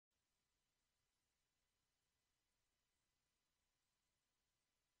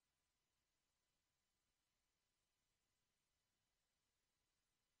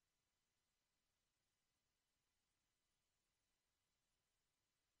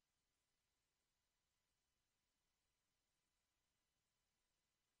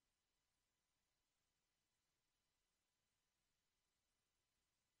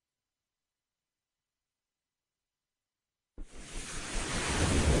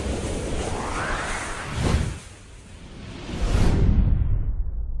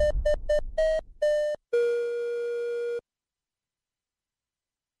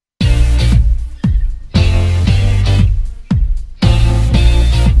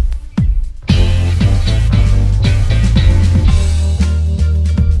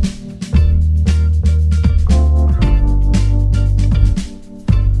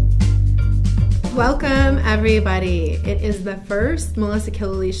everybody. It is the first Melissa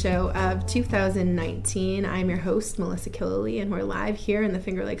Killeleagh show of 2019. I'm your host, Melissa Killeleagh, and we're live here in the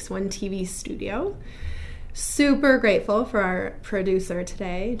Finger Lakes One TV studio. Super grateful for our producer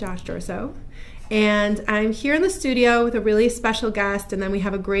today, Josh Dorso. And I'm here in the studio with a really special guest, and then we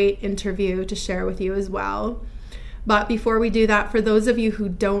have a great interview to share with you as well. But before we do that, for those of you who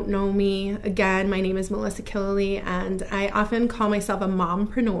don't know me, again, my name is Melissa Killeleagh, and I often call myself a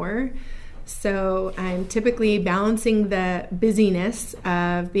mompreneur. So I'm typically balancing the busyness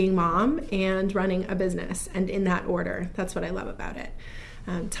of being mom and running a business, and in that order. That's what I love about it.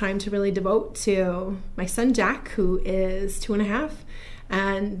 Time to really devote to my son Jack, who is 2.5,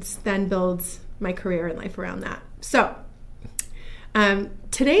 and then builds my career and life around that. So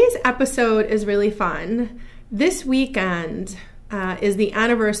today's episode is really fun. This weekend is the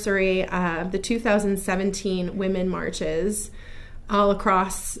anniversary of the 2017 Women Marches all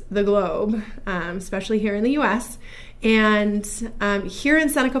across the globe, especially here in the U.S. And here in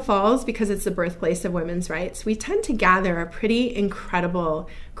Seneca Falls, because it's the birthplace of women's rights, we tend to gather a pretty incredible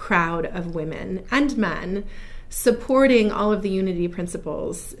crowd of women and men supporting all of the unity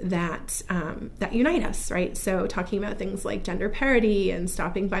principles that unite us, right? So talking about things like gender parity and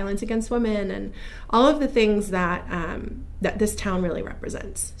stopping violence against women and all of the things that that this town really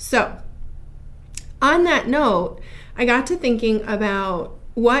represents. So on that note, I got to thinking about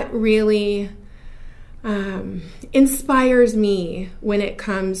what really inspires me when it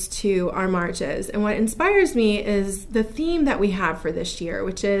comes to our marches. And what inspires me is the theme that we have for this year,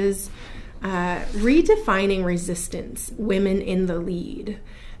 which is redefining resistance, women in the lead.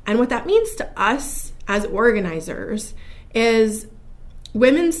 And what that means to us as organizers is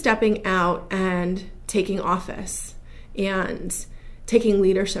women stepping out and taking office and taking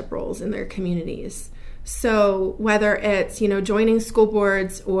leadership roles in their communities. So whether it's, joining school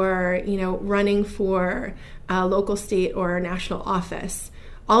boards or, running for a local, state, or national office,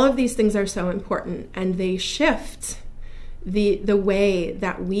 all of these things are so important, and they shift the way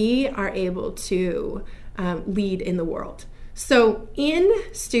that we are able to lead in the world. So in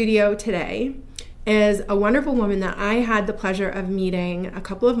studio today is a wonderful woman that I had the pleasure of meeting a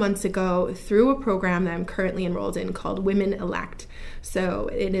couple of months ago through a program that I'm currently enrolled in called Women Elect. So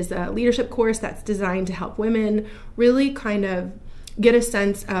it is a leadership course that's designed to help women really kind of get a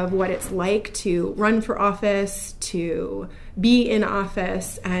sense of what it's like to run for office, to be in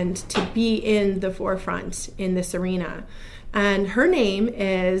office, and to be in the forefront in this arena. And her name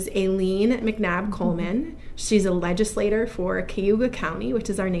is Aileen McNabb-Coleman. She's a legislator for Cayuga County, which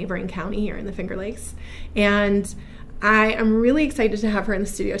is our neighboring county here in the Finger Lakes. And I am really excited to have her in the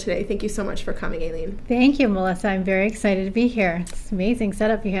studio today. Thank you so much for coming, Aileen. Thank you, Melissa. I'm very excited to be here. It's an amazing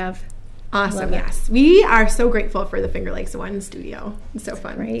setup you have. Awesome, yes. We are so grateful for the Finger Lakes One studio. It's so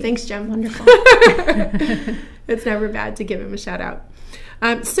fun. Great. Thanks, Jim. Wonderful. It's never bad to give him a shout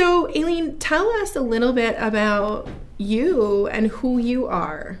out. So, Aileen, tell us a little bit about you and who you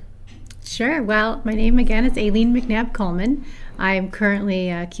are. Sure. Well, my name again is Aileen McNabb-Coleman. I'm currently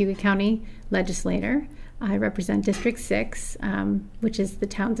a Cayuga County Legislator. I represent District 6, which is the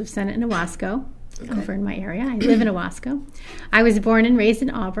towns of Senate and Owasco over in my area. I live in Owasco. I was born and raised in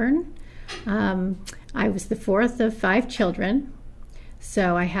Auburn. I was the fourth of 5 children.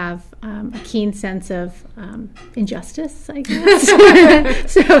 So I have a keen sense of injustice, I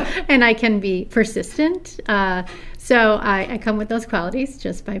guess. And I can be persistent. So I come with those qualities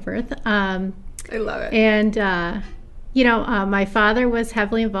just by birth. I love it. And, my father was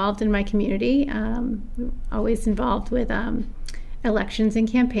heavily involved in my community, always involved with elections and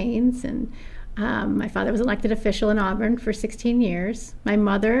campaigns. And my father was elected official in Auburn for 16 years. My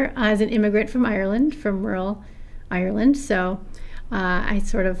mother is an immigrant from Ireland, from rural Ireland. So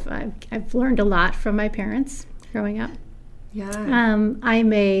I've learned a lot from my parents growing up. Yeah.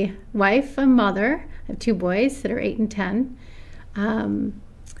 I'm a wife, a mother. I have 2 boys that are 8 and 10.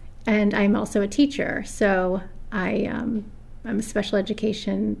 And I'm also a teacher. So I'm a special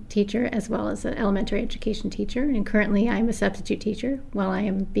education teacher as well as an elementary education teacher. And currently I'm a substitute teacher while I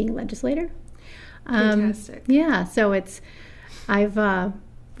am being legislator. Fantastic. Yeah. So I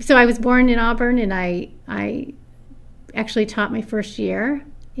was born in Auburn, and I actually taught my first year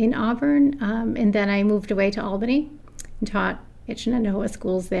in Auburn, and then I moved away to Albany and taught at Shenandoah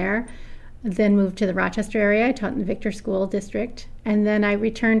schools there, then moved to the Rochester area. I taught in the Victor School District, and then I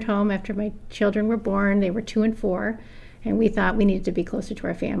returned home after my children were born. They were 2 and 4, and we thought we needed to be closer to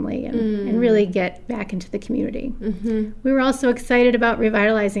our family and really get back into the community. Mm-hmm. We were also excited about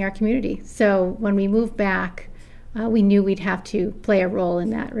revitalizing our community, so when we moved back, we knew we'd have to play a role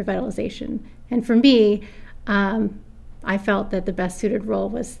in that revitalization. And for me, I felt that the best suited role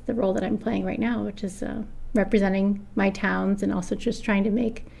was the role that I'm playing right now, which is representing my towns and also just trying to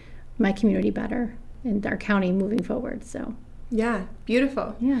make my community better and our county moving forward. So yeah,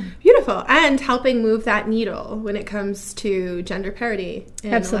 beautiful. Yeah. Beautiful. And helping move that needle when it comes to gender parity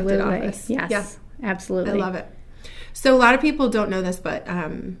in absolutely. elected office. Yes. Yeah. Absolutely. I love it. So a lot of people don't know this, but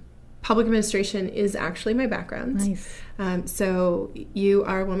public administration is actually my background. Nice. So you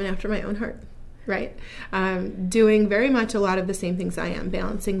are a woman after my own heart, right? Doing very much a lot of the same things I am,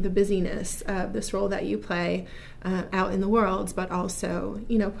 balancing the busyness of this role that you play out in the world, but also,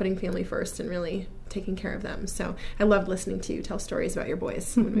 putting family first and really taking care of them. So I loved listening to you tell stories about your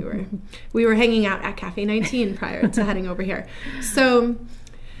boys when we were hanging out at Cafe 19 prior to heading over here. So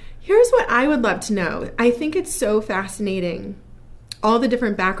here's what I would love to know. I think it's so fascinating, all the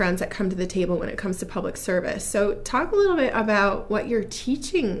different backgrounds that come to the table when it comes to public service. So talk a little bit about what your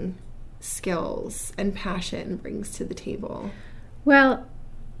teaching skills and passion brings to the table. Well,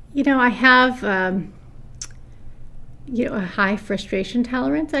 I have a high frustration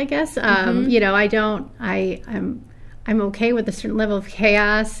tolerance, I guess. I'm okay with a certain level of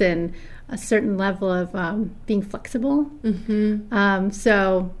chaos and a certain level of being flexible.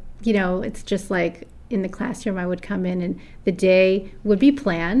 So it's just like in the classroom, I would come in and the day would be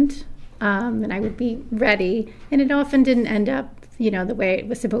planned, and I would be ready, and it often didn't end up the way it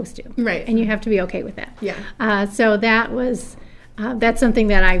was supposed to. Right. And you have to be okay with that. Yeah. So that was that's something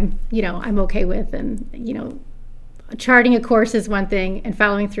that I'm okay with, and charting a course is one thing and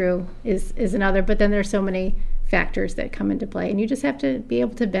following through is another, but then there's so many factors that come into play, and you just have to be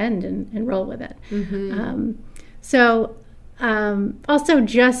able to bend and roll with it. Also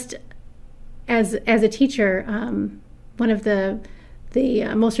just as a teacher, one of the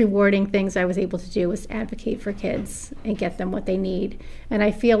most rewarding things I was able to do was advocate for kids and get them what they need. And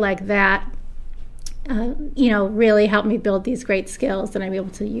I feel like that, really helped me build these great skills that I'm able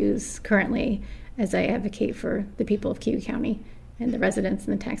to use currently as I advocate for the people of Cayuga County and the residents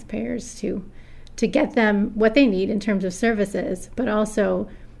and the taxpayers to get them what they need in terms of services, but also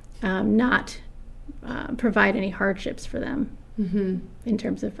not provide any hardships for them in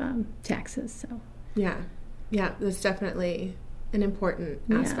terms of taxes. So yeah, that's definitely an important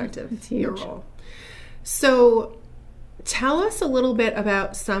aspect of your role. So tell us a little bit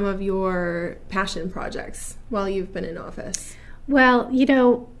about some of your passion projects while you've been in office. Well,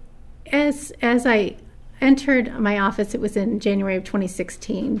 as I entered my office, it was in January of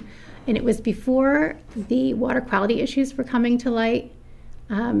 2016, and it was before the water quality issues were coming to light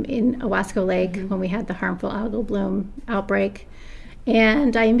in Owasco Lake when we had the harmful algal bloom outbreak.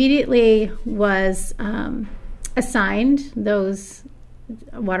 And I immediately was assigned those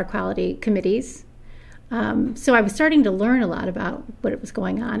water quality committees. So I was starting to learn a lot about what was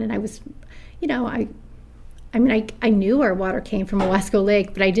going on, and I was, I knew our water came from Owasco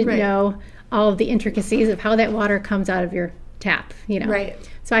Lake, but I didn't know all of the intricacies of how that water comes out of your tap, Right.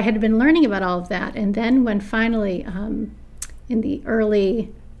 So I had been learning about all of that. And then when finally, in the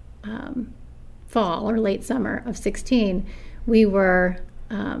early fall or late summer of 16, we were,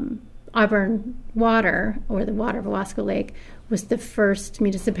 Auburn Water, or the water of Owasco Lake, was the first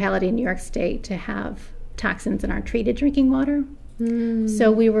municipality in New York State to have toxins in our treated drinking water.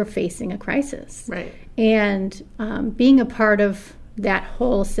 So we were facing a crisis. Right. And being a part of that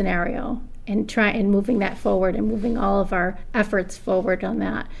whole scenario and moving that forward and moving all of our efforts forward on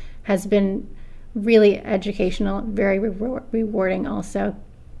that has been really educational, very rewarding also.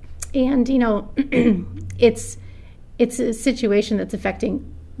 And, it's a situation that's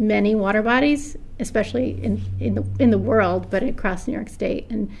affecting many water bodies, especially in the world, but across New York State.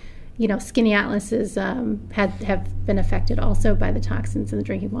 And Skinny Atlases have been affected also by the toxins in the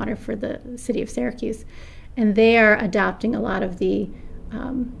drinking water for the city of Syracuse, and they are adopting a lot of the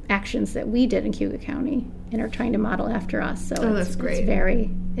actions that we did in Cayuga County and are trying to model after us. So that's great.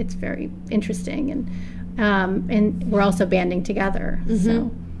 It's very interesting, and we're also banding together. So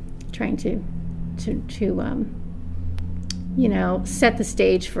trying to set the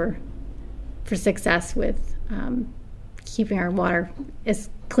stage for success with keeping our water as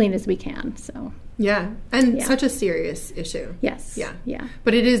clean as we can. So such a serious issue. Yes. Yeah.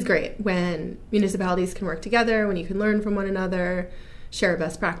 But it is great when municipalities can work together, when you can learn from one another, share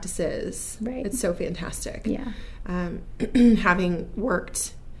best practices. Right. It's so fantastic. Yeah. Having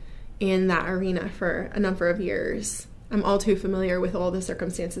worked in that arena for a number of years, I'm all too familiar with all the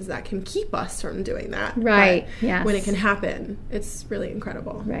circumstances that can keep us from doing that. Right. But yes. when it can happen, it's really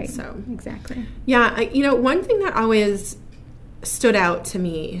incredible. Right. So exactly. Yeah. One thing that always stood out to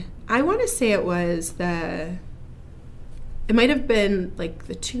me, I want to say it might have been like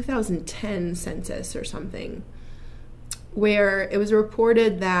the 2010 census or something, where it was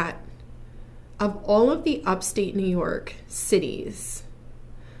reported that of all of the upstate New York cities,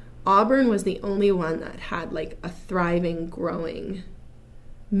 Auburn was the only one that had like a thriving, growing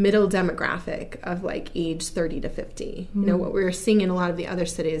middle demographic of like age 30 to 50. You know, what we were seeing in a lot of the other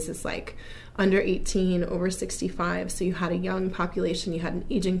cities is like under 18, over 65. So you had a young population, you had an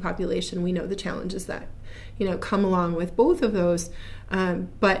aging population. We know the challenges that, you know, come along with both of those.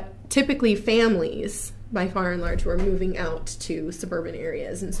 But typically families, by far and large, were moving out to suburban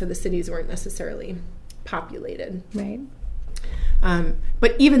areas. And so the cities weren't necessarily populated. Right.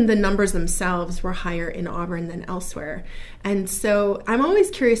 But even the numbers themselves were higher in Auburn than elsewhere. And so I'm always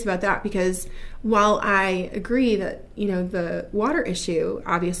curious about that, because while I agree that, you know, the water issue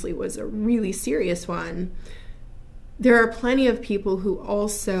obviously was a really serious one, there are plenty of people who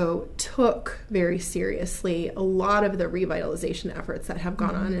also took very seriously a lot of the revitalization efforts that have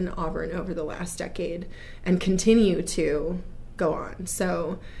gone on in Auburn over the last decade and continue to go on.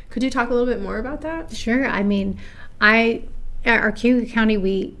 So could you talk a little bit more about that? Sure. I mean, our Cayuga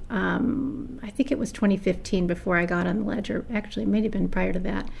County, I think it was 2015 before I got on the ledger. Actually, it may have been prior to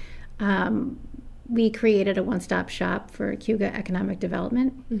that. We created a one-stop shop for Cayuga economic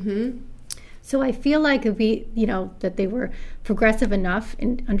development. Mm-hmm. So I feel like that they were progressive enough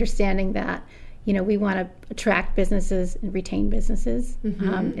in understanding that, you know, we want to attract businesses and retain businesses.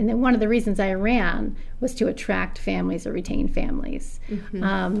 Mm-hmm. And then one of the reasons I ran was to attract families or retain families.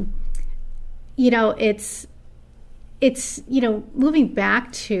 Mm-hmm. It's moving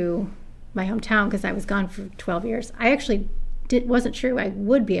back to my hometown, because I was gone for 12 years. I actually wasn't sure I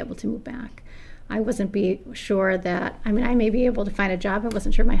would be able to move back. I wasn't sure that, I may be able to find a job. I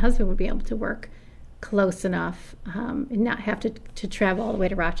wasn't sure my husband would be able to work close enough and not have to travel all the way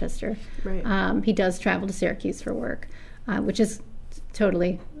to Rochester. Right. He does travel to Syracuse for work, which is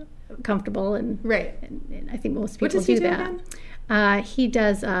totally comfortable. And, right. And I think most people do that. Again? He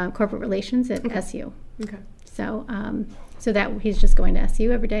does corporate relations at SU. Okay. So that he's just going to SU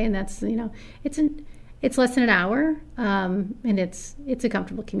every day, and that's, it's less than an hour, and it's a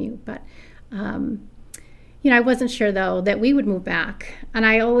comfortable commute. But I wasn't sure though that we would move back, and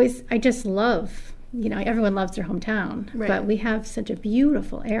I just love, everyone loves their hometown, right. But we have such a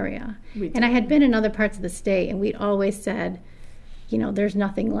beautiful area, and I had been in other parts of the state, and we'd always said, there's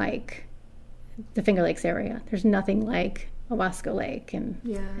nothing like the Finger Lakes area. There's nothing like Owasco Lake and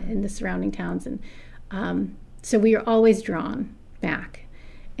the surrounding towns, and so we were always drawn back,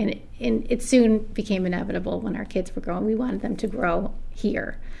 and it soon became inevitable when our kids were growing. We wanted them to grow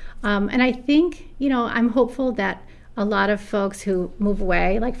here, and I think I'm hopeful that a lot of folks who move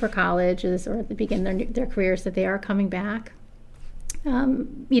away, like for colleges or to begin their careers, that they are coming back,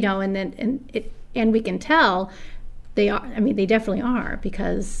 and we can tell they are. They definitely are,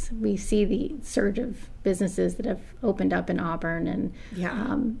 because we see the surge of businesses that have opened up in Auburn, and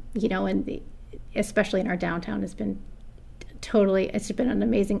and especially in our downtown, it's been an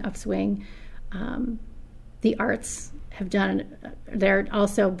amazing upswing. The arts they're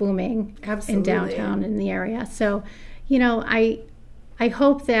also booming. Absolutely. In downtown in the area. So, I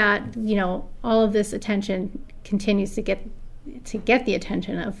hope that, all of this attention continues to get the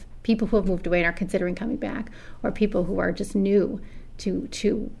attention of people who have moved away and are considering coming back, or people who are just new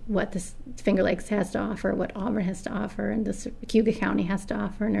to what the Finger Lakes has to offer, what Auburn has to offer, and the Cayuga County has to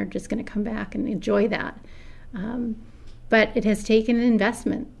offer, and are just going to come back and enjoy that. But it has taken an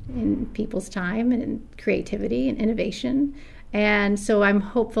investment in people's time and in creativity and innovation, and so I'm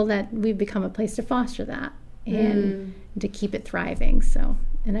hopeful that we've become a place to foster that and to keep it thriving. So,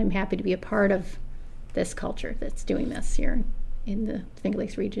 and I'm happy to be a part of this culture that's doing this here in the Finger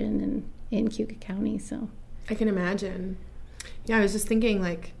Lakes region and in Cayuga County. So I can imagine. Yeah, I was just thinking,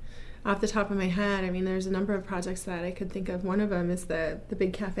 like, off the top of my head, there's a number of projects that I could think of. One of them is the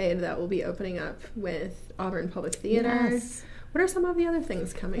big cafe that will be opening up with Auburn Public Theater. Yes. What are some of the other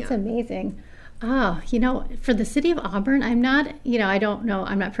things coming up? That's amazing. Oh, for the city of Auburn, I'm not, I don't know,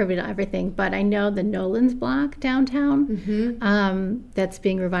 I'm not privy to everything, but I know the Nolan's Block downtown, that's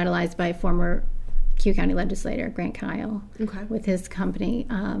being revitalized by former Cayuga County Legislator Grant Kyle, with his company.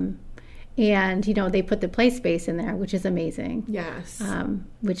 And, they put the play space in there, which is amazing. Yes.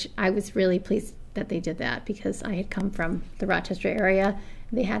 Which I was really pleased that they did that, because I had come from the Rochester area.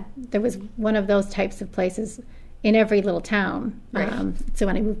 There was one of those types of places in every little town. Right. So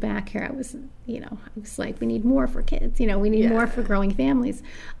when I moved back here, I was like, we need more for kids. We need more for growing families.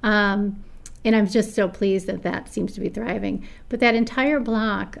 And I'm just so pleased that seems to be thriving. But that entire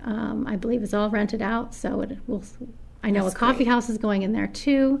block, I believe, is all rented out. So I know a coffee house is going in there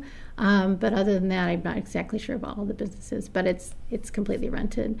too. But other than that, I'm not exactly sure about all the businesses, but it's completely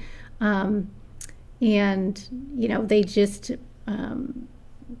rented. And, they just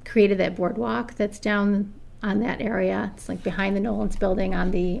created that boardwalk that's down on that area. It's like behind the Nolan's building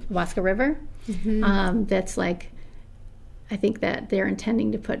on the Wasco River. That's like, I think that they're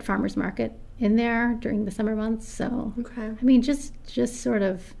intending to put farmers market in there during the summer months. So, I mean, just sort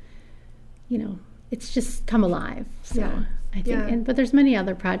of, it's just come alive. So I think, but there's many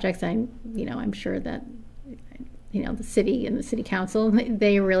other projects. I'm sure that, the city and the city council,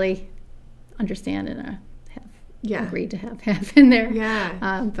 they really understand and have agreed to have in there.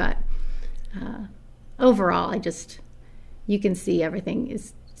 But overall, you can see everything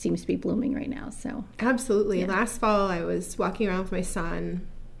seems to be blooming right now. So absolutely. Last fall, I was walking around with my son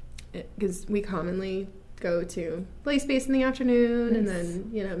because we commonly go to play space in the afternoon and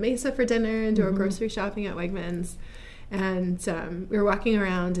then Mesa for dinner and do our grocery shopping at Wegmans. And we were walking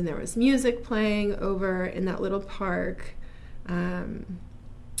around and there was music playing over in that little park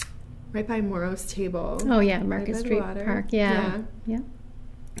right by Morrow's Table. Oh yeah, Market Street Park. Yeah.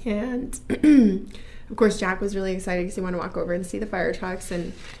 And of course Jack was really excited because he wanted to walk over and see the fire trucks,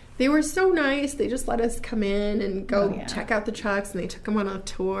 and they were so nice. They just let us come in and go check out the trucks, and they took them on a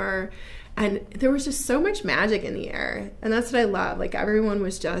tour. And there was just so much magic in the air. And that's what I love. Like, everyone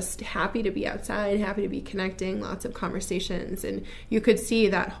was just happy to be outside, happy to be connecting, lots of conversations. And you could see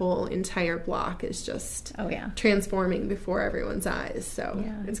that whole entire block is just transforming before everyone's eyes. So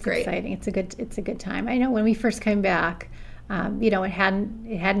it's great. Exciting. It's a good time. I know when we first came back, it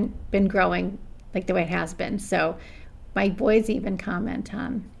hadn't been growing like the way it has been. So my boys even comment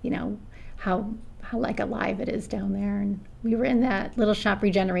on, how like alive it is down there. And we were in that little shop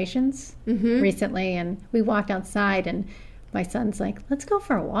Regenerations recently, and we walked outside, and my son's like, let's go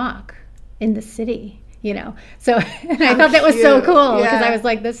for a walk in the city, So and I thought that was so cool because I was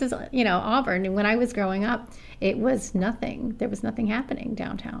like, this is, Auburn. And when I was growing up, it was nothing. There was nothing happening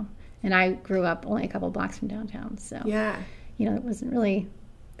downtown. And I grew up only a couple blocks from downtown. So, it wasn't really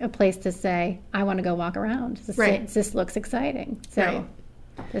a place to say, I want to go walk around. This looks exciting. So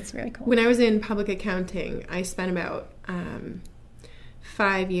that's very cool. When I was in public accounting, I spent about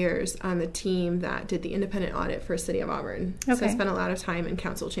 5 years on the team that did the independent audit for City of Auburn. So I spent a lot of time in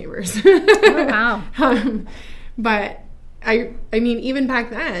council chambers. Oh, wow. But I mean, even back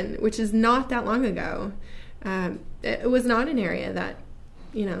then, which is not that long ago, it was not an area that,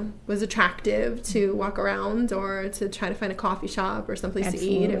 was attractive to walk around or to try to find a coffee shop or someplace to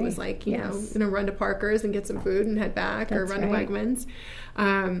eat. It was like, run to Parker's and get some food and head back, or run to Wegmans.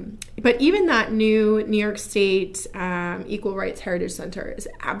 But even that new New York State Equal Rights Heritage Center is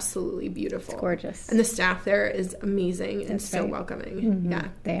absolutely beautiful. It's gorgeous. And the staff there is amazing and so welcoming. Yeah,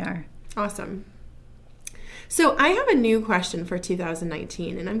 they are. Awesome. So I have a new question for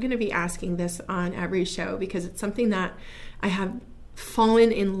 2019, and I'm going to be asking this on every show because it's something that I have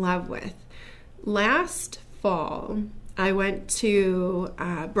fallen in love with. Last fall, I went to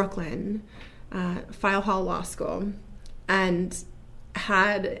Brooklyn, File Hall Law School, and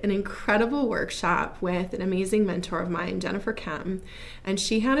had an incredible workshop with an amazing mentor of mine, Jennifer Kem, and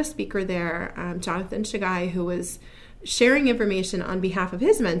she had a speaker there, Jonathan Shagai, who was sharing information on behalf of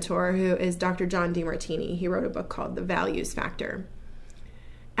his mentor, who is Dr. John DeMartini. He wrote a book called The Values Factor.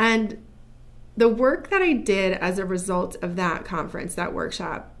 And the work that I did as a result of that conference, that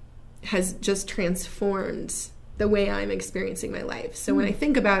workshop, has just transformed the way I'm experiencing my life. So when I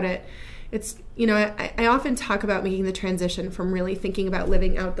think about it, it's, I often talk about making the transition from really thinking about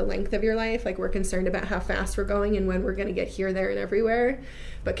living out the length of your life. Like, we're concerned about how fast we're going and when we're going to get here, there, and everywhere.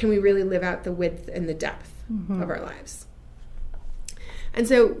 But can we really live out the width and the depth of our lives? And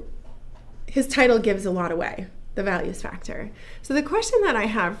so his title gives a lot away. The values factor. So the question that I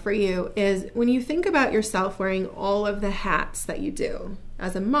have for you is, when you think about yourself wearing all of the hats that you do,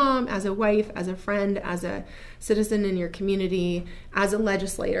 as a mom, as a wife, as a friend, as a citizen in your community, as a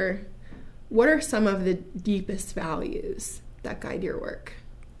legislator, what are some of the deepest values that guide your work?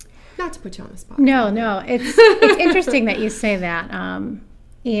 Not to put you on the spot. No. It's interesting that you say that.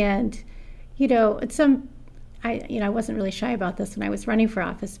 And, I wasn't really shy about this when I was running for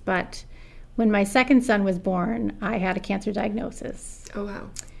office, but when my second son was born, I had a cancer diagnosis. Oh, wow.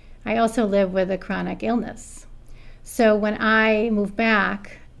 I also live with a chronic illness. So when I moved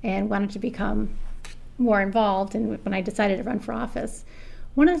back and wanted to become more involved, and when I decided to run for office,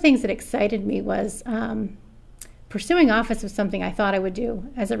 one of the things that excited me was pursuing office was something I thought I would do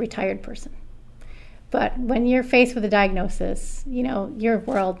as a retired person. But when you're faced with a diagnosis, your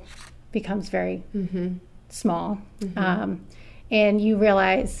world becomes very small. And you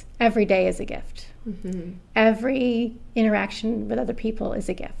realize every day is a gift. Every interaction with other people is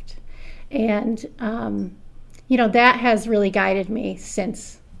a gift. And, that has really guided me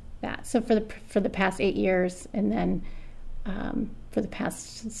since that. So for the past 8 years, and then for the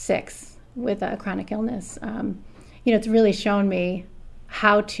past 6 with a chronic illness, it's really shown me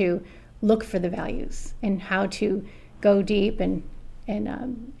how to look for the values and how to go deep and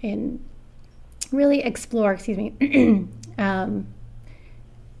really explore,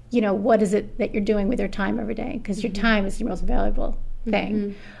 what is it that you're doing with your time every day? Because your time is your most valuable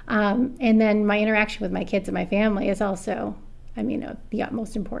thing. And then my interaction with my kids and my family is also, of the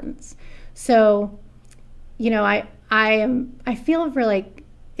utmost importance. So, I feel really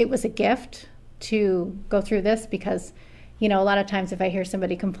it was a gift to go through this because, a lot of times if I hear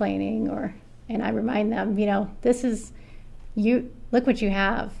somebody complaining and I remind them, this is you. Look what you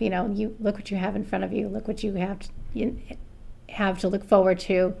have. You look what you have in front of you. Look what you have to look forward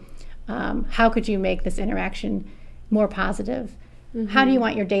to. How could you make this interaction more positive? How do you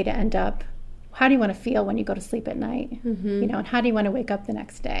want your day to end up? How do you want to feel when you go to sleep at night? And how do you want to wake up the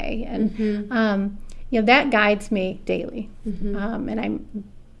next day? And that guides me daily. And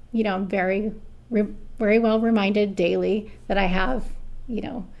I'm very very well reminded daily that I have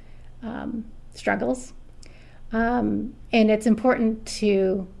struggles. And it's important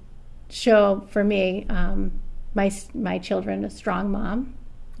to show, for me, my children a strong mom.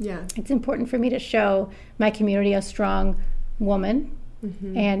 Yeah. It's important for me to show my community a strong woman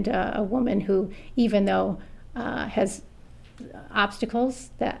and a woman who, even though has obstacles,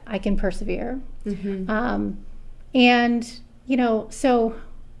 that I can persevere. So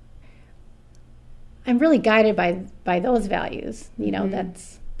I'm really guided by those values.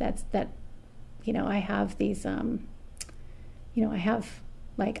 I have these, I'm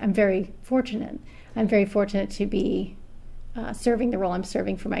very fortunate. I'm very fortunate to be serving the role I'm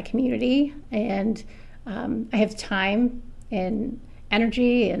serving for my community. And I have time and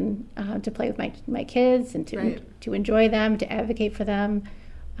energy and to play with my kids and to enjoy them, to advocate for them,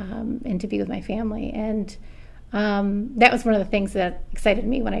 and to be with my family. And that was one of the things that excited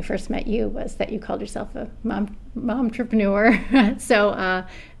me when I first met you, was that you called yourself a mom-entrepreneur. So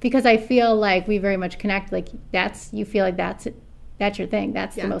because I feel like we very much connect, you feel like that's your thing.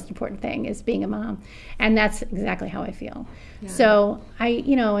 That's the most important thing, is being a mom. And that's exactly how I feel. Yeah. So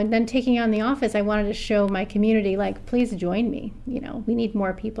and then taking on the office, I wanted to show my community, please join me. We need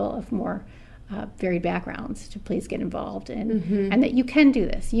more people of more varied backgrounds to please get involved, and that you can do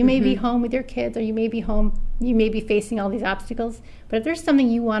this. You may be home with your kids, or you may be facing all these obstacles, but if there's something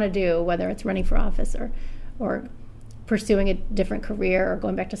you want to do, whether it's running for office or pursuing a different career or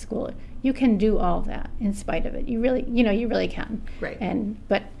going back to school, you can do all of that in spite of it. You really can. Right. And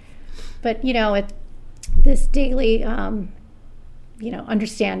but this daily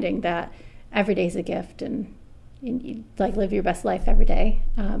understanding that every day is a gift, and you live your best life every day.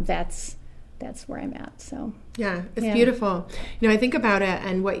 That's where I'm at. So yeah, it's beautiful. I think about it,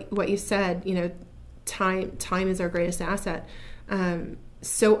 and what you said. Time is our greatest asset.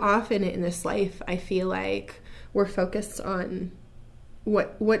 So often in this life, I feel like we're focused on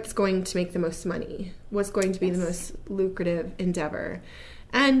what's going to make the most money, what's going to be the most lucrative endeavor,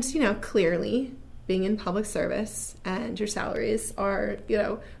 and clearly, being in public service and your salaries are,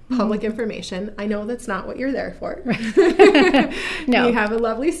 public information. I know that's not what you're there for. No. You have a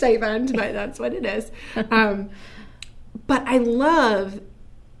lovely stipend, but that's what it is. But I love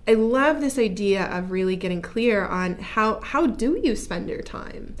this idea of really getting clear on how do you spend your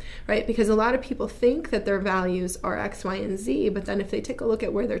time, right? Because a lot of people think that their values are X, Y, and Z, but then if they take a look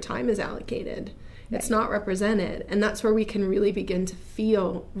at where their time is allocated, it's not represented. And that's where we can really begin to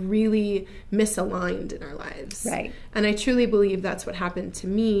feel really misaligned in our lives. Right. And I truly believe that's what happened to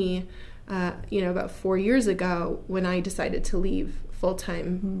me, about 4 years ago, when I decided to leave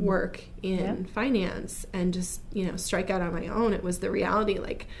full-time work in finance and just, strike out on my own. It was the reality.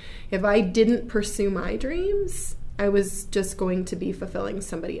 If I didn't pursue my dreams, I was just going to be fulfilling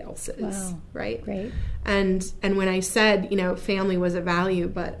somebody else's. Wow. Right. Great. And when I said, family was a value,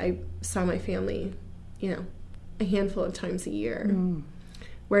 but I saw my family, a handful of times a year,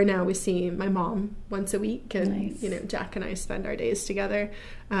 where now we see my mom once a week, and nice. Jack and I spend our days together.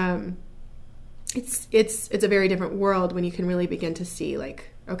 It's a very different world when you can really begin to see,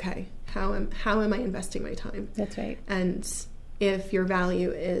 okay, how am I investing my time? That's right. And if your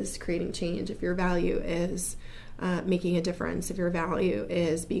value is creating change, if your value is making a difference, if your value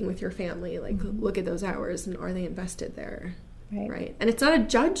is being with your family, look at those hours, and are they invested there? Right? And it's not a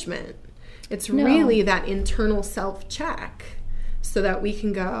judgment. It's really that internal self-check, so that we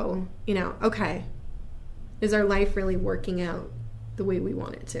can go, okay, is our life really working out the way we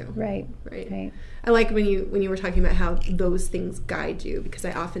want it to? Right. I like when you were talking about how those things guide you, because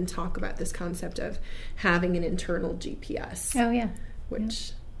I often talk about this concept of having an internal GPS. Oh yeah.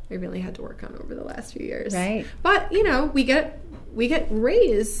 Which I really had to work on over the last few years. Right. But, you know, we get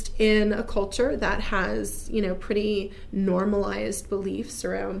raised in a culture that has, you know, pretty normalized beliefs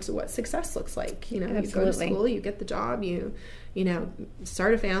around what success looks like. You know, Absolutely. You go to school, you get the job, you know,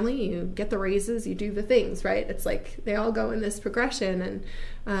 start a family, you get the raises, you do the things, right? It's like they all go in this progression.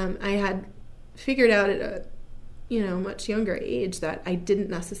 And I had figured out at a, you know, much younger age that I didn't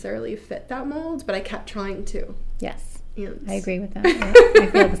necessarily fit that mold, but I kept trying to. Yes. And I agree with that. I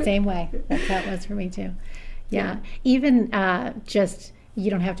feel the same way. That's how it was for me too. Yeah. Even just, you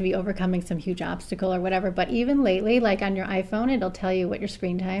don't have to be overcoming some huge obstacle or whatever, but even lately, like on your iPhone, it'll tell you what your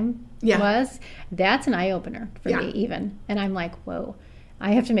screen time was. That's an eye-opener for me even. And I'm like, whoa,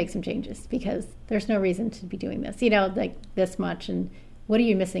 I have to make some changes because there's no reason to be doing this, you know, like this much, and what are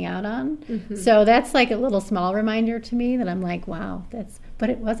you missing out on? Mm-hmm. So that's like a little small reminder to me that I'm like, wow, but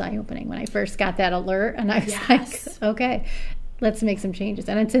it was eye-opening when I first got that alert, and I was like, okay, let's make some changes.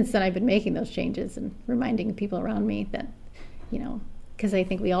 And since then I've been making those changes and reminding people around me that, you know, because I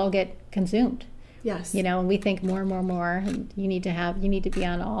think we all get consumed. Yes. You know, and we think more, and you need to be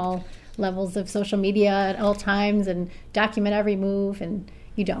on all levels of social media at all times and document every move, and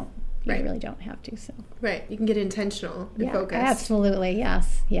you don't. You really don't have to. So right, you can get intentional and focused. Absolutely,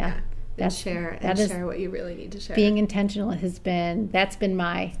 yes, yeah. And share what you really need to share. Being intentional that's been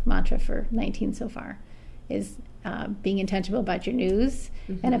my mantra for 19 so far, is being intentional about your news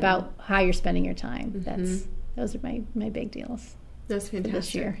and about how you're spending your time. Those are my big deals. That's fantastic.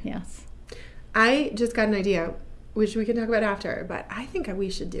 This year, yes. I just got an idea, which we can talk about after, but I think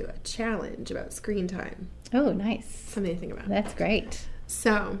we should do a challenge about screen time. Oh, nice. Something to think about. That's great.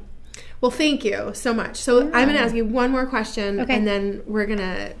 So, well, thank you so much. So I'm going to ask you one more question, and then we're going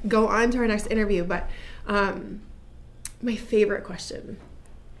to go on to our next interview. But my favorite question,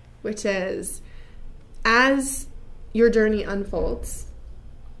 which is, as your journey unfolds,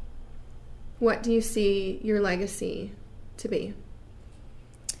 what do you see your legacy to be?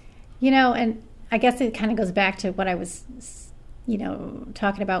 You know, and I guess it kind of goes back to what I was, you know,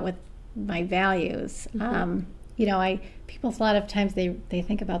 talking about with my values. Mm-hmm. You know, people a lot of times they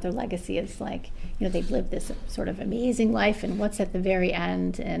think about their legacy as like, you know, they've lived this sort of amazing life and what's at the very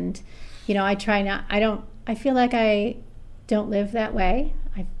end. And, you know, I feel like I don't live that way.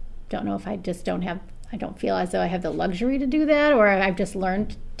 I don't know if I don't feel as though I have the luxury to do that, or I've just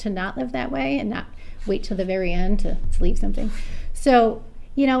learned to not live that way and not wait till the very end to leave something. So,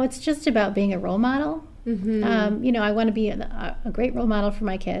 you know, it's just about being a role model. Mm-hmm. You know, I want to be a great role model for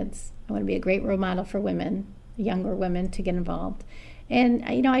my kids. I want to be a great role model for women, younger women, to get involved. And,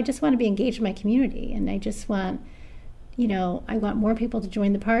 you know, I just want to be engaged in my community. And I just want, you know, I want more people to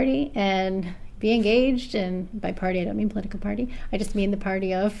join the party and be engaged. And by party, I don't mean political party. I just mean the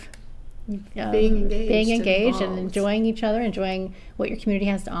party of being engaged and enjoying each other, enjoying what your community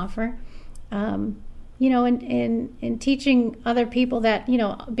has to offer. You know, and teaching other people that, you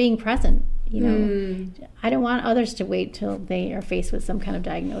know, being present. You know, I don't want others to wait till they are faced with some kind of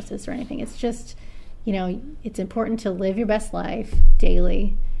diagnosis or anything. It's just, you know, it's important to live your best life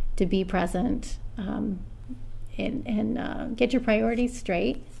daily, to be present, and get your priorities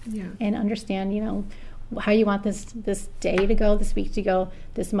straight, and understand, you know, how you want this day to go, this week to go,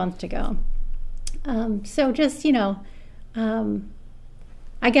 this month to go. So just, you know,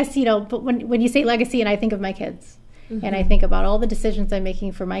 I guess, you know, but when you say legacy, and I think of my kids, mm-hmm. and I think about all the decisions I'm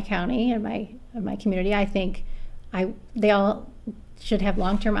making for my county and my community, I think they all should have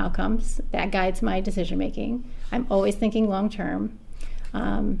long-term outcomes. That guides my decision making. I'm always thinking long-term.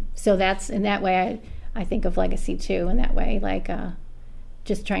 So that's, in that way, I think of legacy too, in that way, like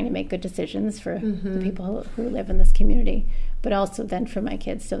just trying to make good decisions for mm-hmm. the people who live in this community, but also then for my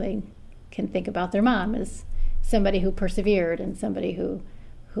kids, so they can think about their mom as somebody who persevered and somebody who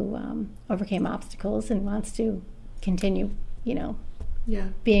overcame obstacles and wants to continue, you know,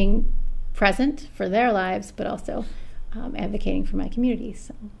 being present for their lives, but also advocating for my community.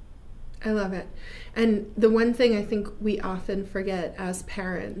 So I love it. And the one thing I think we often forget as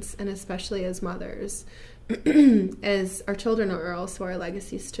parents, and especially as mothers, is our children are also our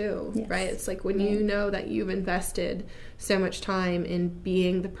legacies too, yes. right? It's like when you know that you've invested so much time in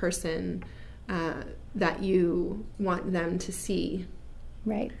being the person that you want them to see,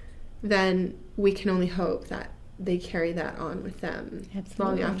 right? Then we can only hope that they carry that on with them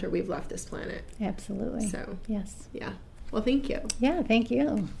Absolutely. long after we've left this planet. Absolutely. So, yes. Yeah. Well, thank you. Yeah, thank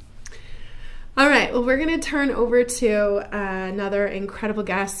you. All right. Well, we're going to turn over to another incredible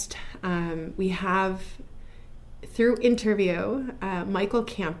guest. We have, through interview, Michael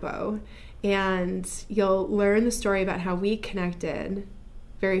Campo, and you'll learn the story about how we connected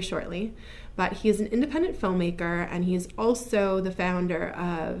very shortly. But he is an independent filmmaker, and he's also the founder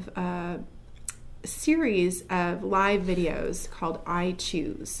of a series of live videos called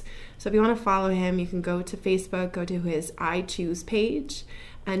iChoose. So if you want to follow him, you can go to Facebook, go to his iChoose page,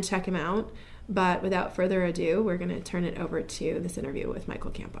 and check him out. But without further ado, we're going to turn it over to this interview with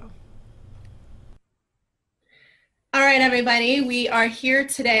Michael Campo. All right, everybody, we are here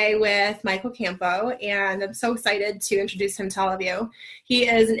today with Michael Campo, and I'm so excited to introduce him to all of you. He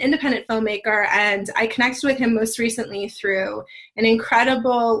is an independent filmmaker, and I connected with him most recently through an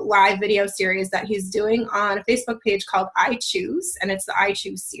incredible live video series that he's doing on a Facebook page called iChoose, and it's the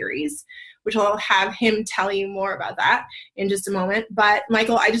iChoose series, which I'll have him tell you more about that in just a moment. But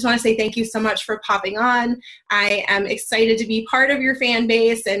Michael, I just want to say thank you so much for popping on. I am excited to be part of your fan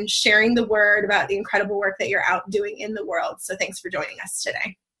base and sharing the word about the incredible work that you're out doing in the world. So thanks for joining us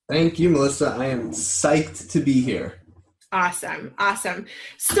today. Thank you, Melissa. I am psyched to be here. Awesome. Awesome.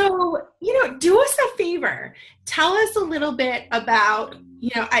 So, do us a favor. Tell us a little bit about,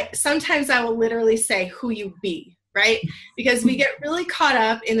 sometimes I will literally say who you be. Right? Because we get really caught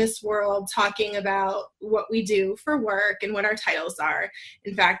up in this world talking about what we do for work and what our titles are.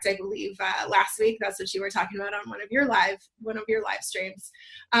 In fact, I believe last week that's what you were talking about on one of your live streams.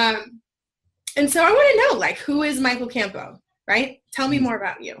 And so I want to know, who is Michael Campo? Right? Tell me more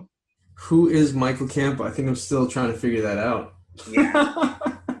about you. Who is Michael Campo? I think I'm still trying to figure that out. Yeah.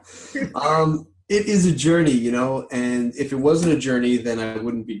 It is a journey, and if it wasn't a journey, then I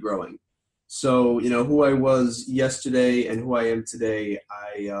wouldn't be growing. So, who I was yesterday and who I am today,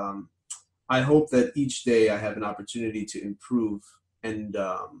 I hope that each day I have an opportunity to improve and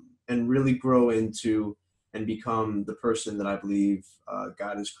really grow into and become the person that I believe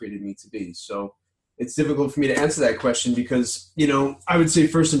God has created me to be. So it's difficult for me to answer that question because, I would say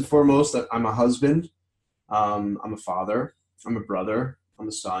first and foremost that I'm a husband, I'm a father, I'm a brother, I'm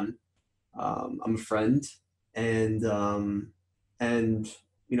a son, I'm a friend, and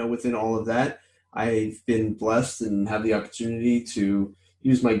within all of that, I've been blessed and have the opportunity to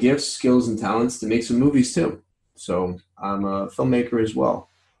use my gifts, skills, and talents to make some movies too. So I'm a filmmaker as well.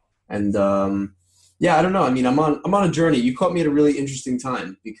 And I don't know. I mean, I'm on a journey. You caught me at a really interesting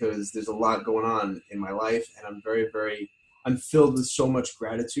time because there's a lot going on in my life, and I'm I'm filled with so much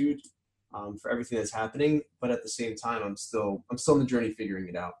gratitude for everything that's happening. But at the same time, I'm still on the journey figuring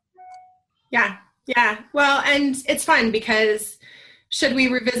it out. Yeah. Well, and it's fun because should we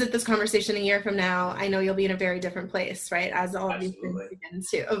revisit this conversation a year from now, I know you'll be in a very different place, right? As all of these things begin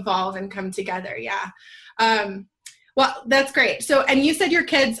to evolve and come together. Yeah. Well, that's great. So, and you said your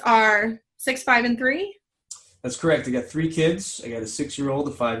kids are 6, 5, and 3? That's correct. I got 3 kids. I got a 6-year-old,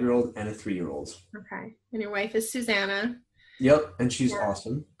 a 5-year-old, and a 3-year-old. Okay. And your wife is Susanna. Yep. And she's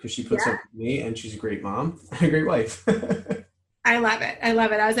awesome because she puts up with me, and she's a great mom and a great wife. I love it.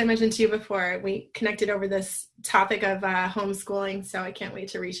 As I mentioned to you before, we connected over this topic of homeschooling, so I can't wait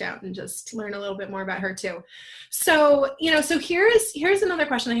to reach out and just learn a little bit more about her too. So, so here's another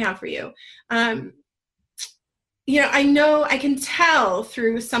question I have for you. I know I can tell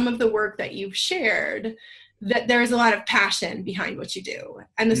through some of the work that you've shared that there's a lot of passion behind what you do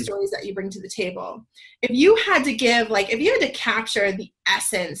and the stories that you bring to the table. If you had to capture the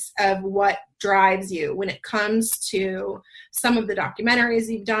essence of what drives you when it comes to some of the documentaries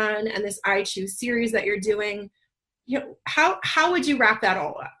you've done and this iChoose series that you're doing, how would you wrap that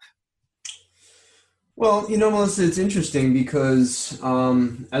all up? Well, Melissa, it's interesting because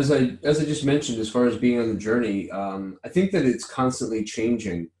as I just mentioned, as far as being on the journey, I think that it's constantly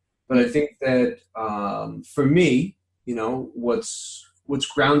changing. But I think that for me, what's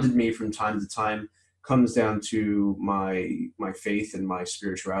grounded me from time to time comes down to my faith and my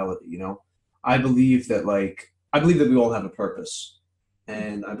spirituality. I believe that we all have a purpose,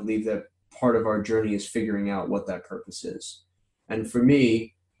 and I believe that part of our journey is figuring out what that purpose is. And for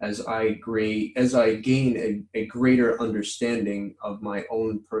me, as I gain a greater understanding of my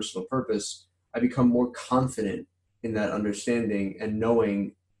own personal purpose, I become more confident in that understanding and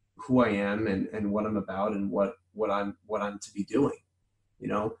knowing who I am and what I'm about and what I'm to be doing,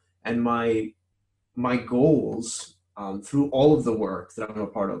 and my goals through all of the work that I'm a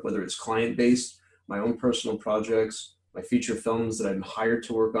part of, whether it's client-based, my own personal projects, my feature films that I'm hired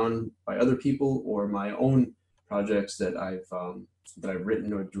to work on by other people, or my own projects that I've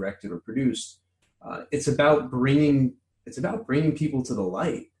written or directed or produced. It's about bringing people to the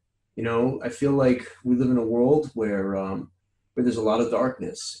light. I feel like we live in a world where there's a lot of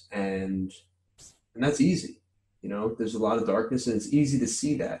darkness, and that's easy. There's a lot of darkness, and it's easy to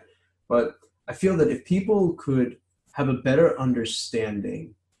see that. But I feel that if people could have a better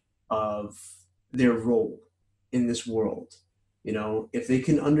understanding of their role in this world, if they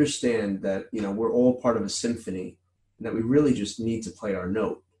can understand that, we're all part of a symphony and that we really just need to play our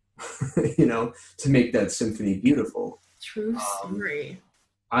note, to make that symphony beautiful. True story.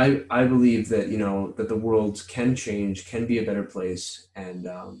 I believe that, that the world can change, can be a better place. And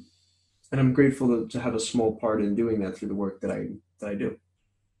I'm grateful to have a small part in doing that through the work that I do.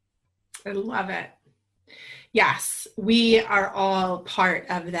 I love it. Yes, we are all part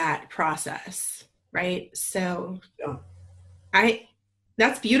of that process, right? So yeah.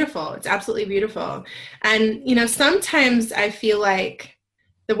 That's beautiful. It's absolutely beautiful. And, sometimes I feel like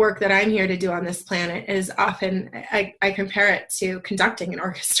the work that I'm here to do on this planet is often, I compare it to conducting an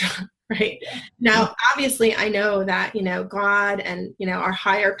orchestra, right? Now, obviously, I know that, God and, our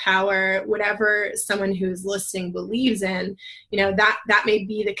higher power, whatever someone who's listening believes in, that may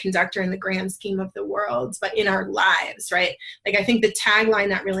be the conductor in the grand scheme of the world, but in our lives, right? Like, I think the tagline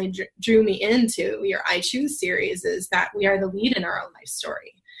that really drew me into your iChoose series is that we are the lead in our own life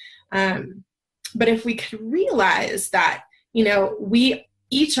story. But if we could realize that, we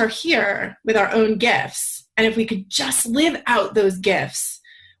each are here with our own gifts, and if we could just live out those gifts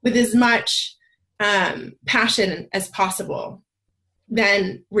with as much passion as possible,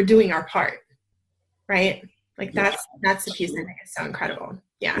 then we're doing our part, right? Like that's the piece that I think is so incredible.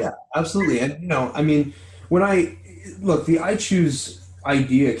 Yeah, absolutely. And when the iChoose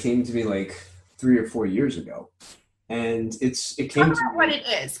idea came to me like 3 or 4 years ago, and it came to me what it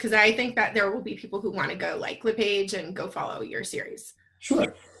is, because I think that there will be people who want to go like the page and go follow your series.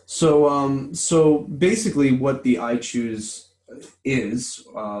 Sure. So basically what the iChoose is,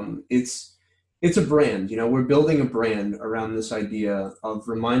 it's a brand. We're building a brand around this idea of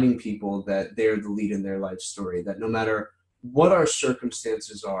reminding people that they're the lead in their life story, that no matter what our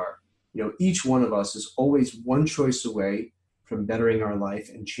circumstances are, each one of us is always one choice away from bettering our life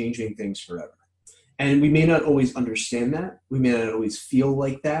and changing things forever. And we may not always understand that. We may not always feel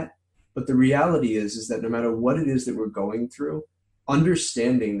like that. But the reality is that no matter what it is that we're going through,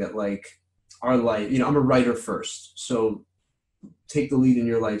 understanding that like our life, I'm a writer first. So take the lead in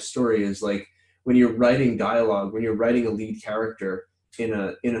your life story is like when you're writing dialogue, when you're writing a lead character in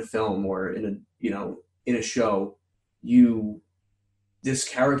a film or in a show, this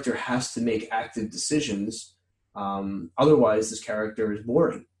character has to make active decisions. Otherwise this character is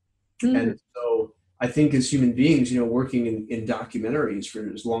boring. Mm-hmm. And so I think as human beings, working in documentaries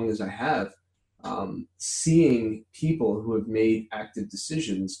for as long as I have, seeing people who have made active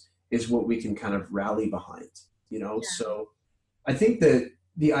decisions is what we can kind of rally behind, So I think that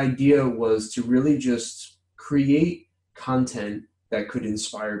the idea was to really just create content that could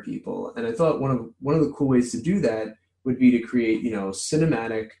inspire people. And I thought one of the cool ways to do that would be to create,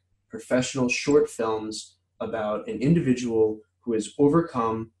 cinematic, professional short films about an individual who has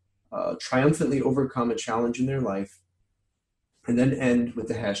triumphantly overcome a challenge in their life, and then end with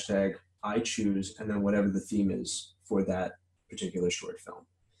the hashtag iChoose, and then whatever the theme is for that particular short film.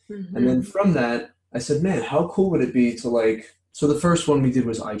 Mm-hmm. And then from that, I said, man, how cool would it be to so the first one we did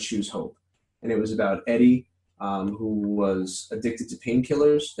was iChoose Hope. And it was about Eddie, who was addicted to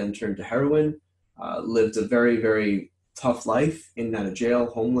painkillers, then turned to heroin, lived a very, very tough life, in and out of jail,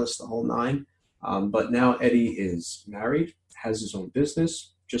 homeless, the whole nine. But now Eddie is married, has his own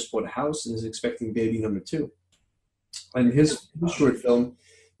business, just bought a house, and is expecting baby number 2. And his short film,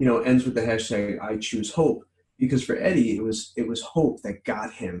 ends with the hashtag iChoose Hope, because for Eddie, it was hope that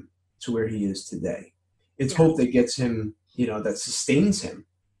got him to where he is today. It's hope that gets him, that sustains him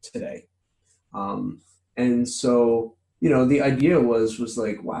today. And so, the idea was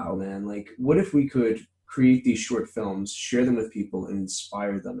like, wow, man, like what if we could create these short films, share them with people and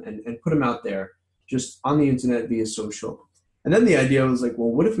inspire them and put them out there just on the internet via social. And then the idea was like,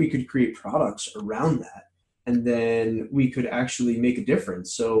 well, what if we could create products around that? And then we could actually make a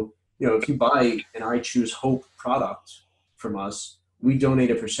difference. So, if you buy an iChoose Hope product from us, we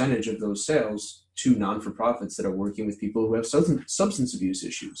donate a percentage of those sales to non-for-profits that are working with people who have substance abuse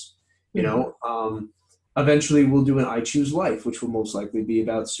issues. Eventually we'll do an iChoose Life, which will most likely be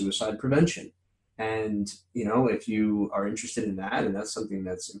about suicide prevention. And, if you are interested in that and that's something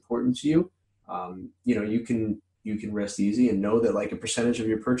that's important to you, you can rest easy and know that like a percentage of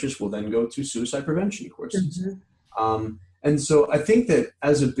your purchase will then go to suicide prevention courses. Mm-hmm. And so I think that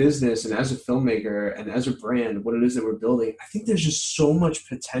as a business and as a filmmaker and as a brand, what it is that we're building, I think there's just so much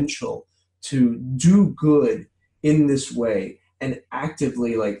potential to do good in this way. And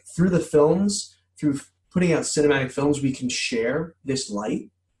actively, like through the films, through putting out cinematic films, we can share this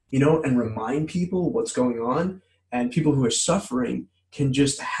light, and remind people what's going on. And people who are suffering can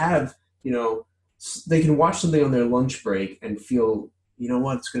just have, they can watch something on their lunch break and feel,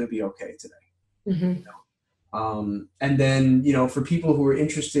 it's going to be okay today. Mm-hmm. And then, for people who are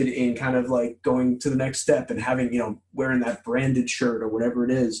interested in kind of like going to the next step and having, wearing that branded shirt or whatever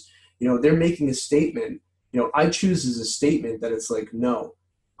it is, they're making a statement. iChoose is a statement that it's like, no,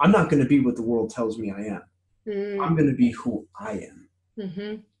 I'm not going to be what the world tells me I am. I'm going to be who I am,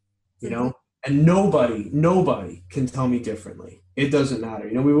 and nobody can tell me differently. It doesn't matter.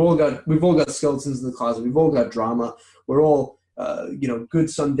 We've all got skeletons in the closet. We've all got drama. We're all, good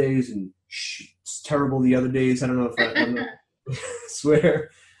some days and it's terrible the other days. I don't know if I'm not swear.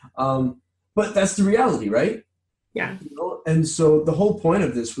 But that's the reality, right? Yeah. And so the whole point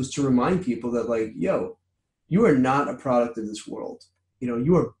of this was to remind people that like, yo, you are not a product of this world.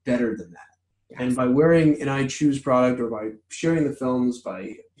 You are better than that. Yes. And by wearing an iChoose product or by sharing the films,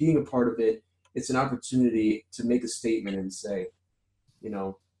 by being a part of it, it's an opportunity to make a statement and say,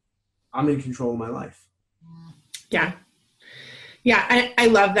 I'm in control of my life. Yeah. Yeah. I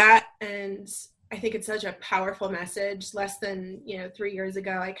love that. And I think it's such a powerful message. Less than 3 years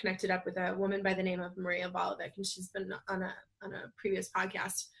ago, I connected up with a woman by the name of Maria Volovic, and she's been on a previous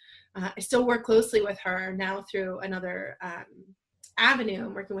podcast. I still work closely with her now through another avenue.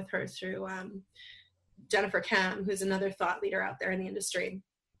 I'm working with her through Jennifer Kim, who's another thought leader out there in the industry.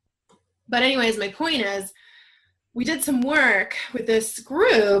 But anyways, my point is, we did some work with this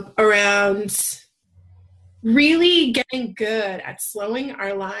group around really getting good at slowing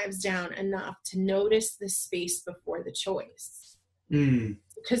our lives down enough to notice the space before the choice.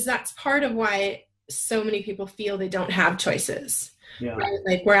 Because that's part of why so many people feel they don't have choices. Yeah. Right?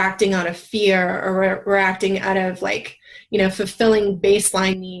 Like we're acting out of fear, or we're acting out of like, fulfilling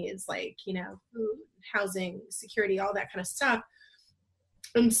baseline needs, like, food, housing, security, all that kind of stuff.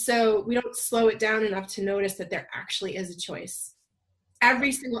 And so we don't slow it down enough to notice that there actually is a choice.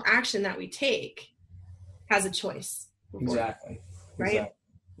 Every single action that we take has a choice. Exactly. Right? Exactly.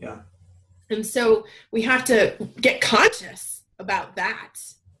 Yeah. And so we have to get conscious about that.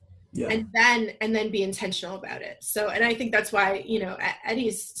 Yeah. And then be intentional about it. So, and I think that's why,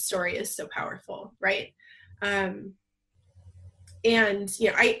 Eddie's story is so powerful, right? And,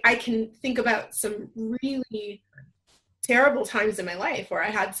 I can think about some really terrible times in my life where I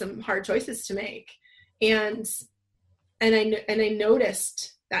had some hard choices to make. And I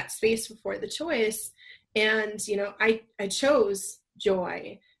noticed that space before the choice. And, I chose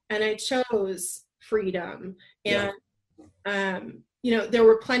joy, and I chose freedom. And, there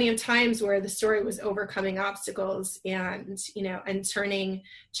were plenty of times where the story was overcoming obstacles and, and turning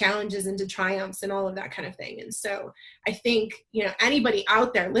challenges into triumphs and all of that kind of thing. And so I think, anybody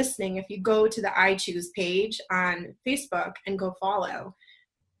out there listening, if you go to the iChoose page on Facebook and go follow,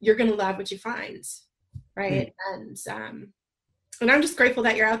 you're going to love what you find. Right. And I'm just grateful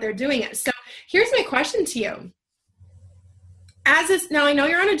that you're out there doing it. So here's my question to you. Now I know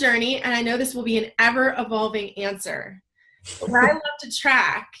you're on a journey, and I know this will be an ever evolving answer. What I love to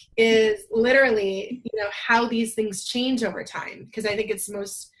track is literally, how these things change over time, because I think it's the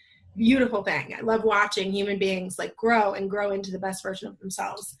most beautiful thing. I love watching human beings like grow into the best version of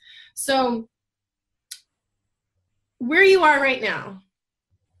themselves. So where you are right now,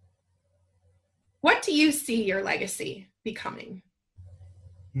 what do you see your legacy becoming?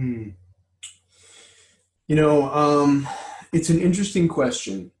 It's an interesting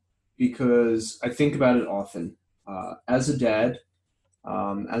question, because I think about it often. As a dad,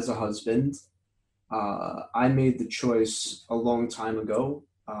 as a husband, I made the choice a long time ago,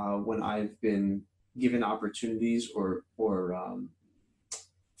 when I've been given opportunities or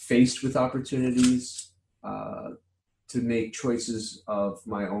faced with opportunities to make choices of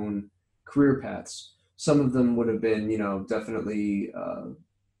my own career paths. Some of them would have been, definitely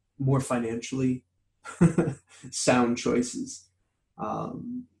more financially sound choices.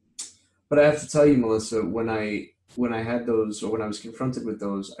 But I have to tell you, Melissa, when I had those, or when I was confronted with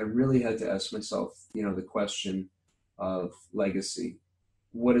those, I really had to ask myself, the question of legacy.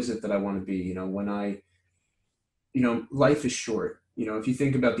 What is it that I want to be? Life is short. If you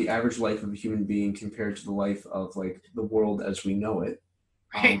think about the average life of a human being compared to the life of like the world as we know it,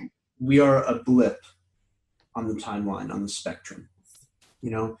 we are a blip on the timeline, on the spectrum,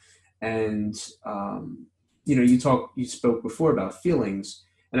 and, you spoke before about feelings.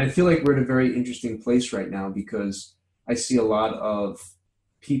 And I feel like we're in a very interesting place right now, because I see a lot of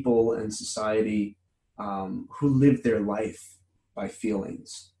people and society who live their life by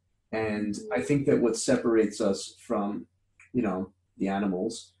feelings. And I think that what separates us from, the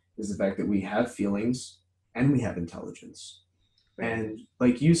animals is the fact that we have feelings and we have intelligence. Right. And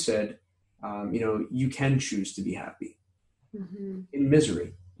like you said, you can choose to be happy. In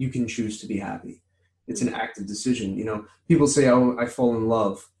misery, you can choose to be happy. It's an active decision. People say, oh, I fall in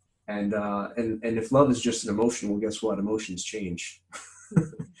love And if love is just an emotion, well, guess what? Emotions change.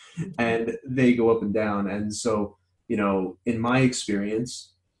 And they go up and down. And so, in my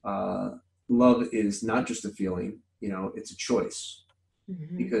experience, love is not just a feeling, it's a choice.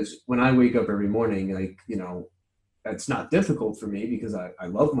 Mm-hmm. Because when I wake up every morning, that's not difficult for me because I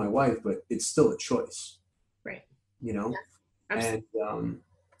love my wife, but it's still a choice. Right. Yeah,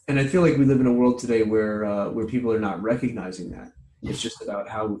 and I feel like we live in a world today where people are not recognizing that. It's just about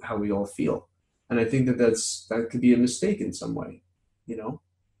how we all feel. And I think that could be a mistake in some way,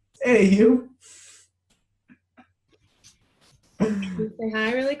 Hey, you. Say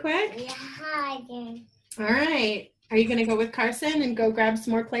hi really quick? Yeah, hi again. All right. Are you going to go with Carson and go grab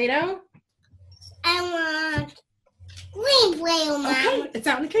some more Play-Doh? I want green Play-Doh, Mom. Okay, it's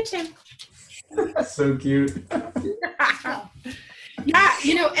out in the kitchen. So cute. Yeah,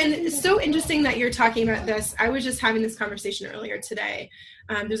 and it's so interesting that you're talking about this. I was just having this conversation earlier today.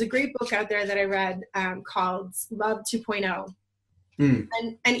 There's a great book out there that I read called Love 2.0.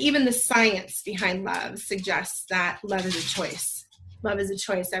 And even the science behind love suggests that love is a choice. Love is a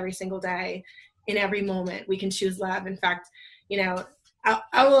choice every single day. In every moment, we can choose love. In fact,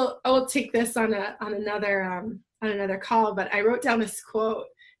 I will take this on another call. But I wrote down this quote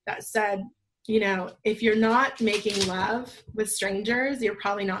that said, if you're not making love with strangers, you're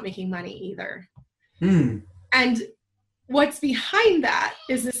probably not making money either. And what's behind that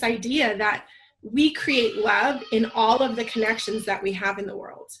is this idea that we create love in all of the connections that we have in the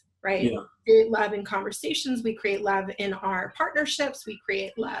world, right? Yeah. We create love in conversations. We create love in our partnerships. We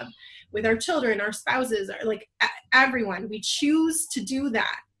create love with our children, our spouses, everyone. We choose to do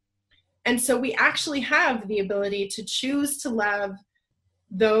that. And so we actually have the ability to choose to love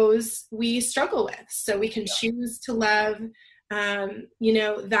those we struggle with. So we can choose to love,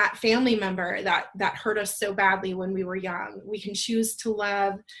 that family member that hurt us so badly when we were young. We can choose to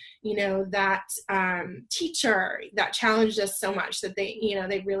love, that teacher that challenged us so much that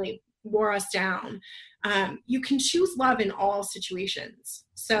they really wore us down. You can choose love in all situations.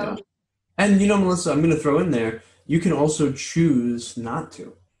 So, and Melissa, I'm going to throw in there, you can also choose not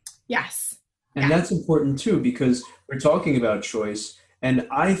to. Yes. And that's important too, because we're talking about choice. And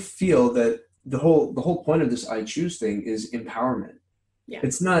I feel that the whole point of this iChoose thing is empowerment. Yeah.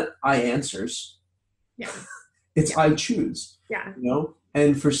 It's not I answers. Yeah. It's I choose. Yeah.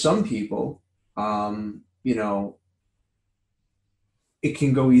 And for some people, it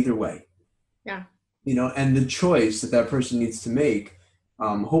can go either way. Yeah. And the choice that person needs to make,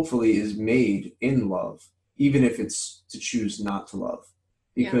 hopefully is made in love, even if it's to choose not to love,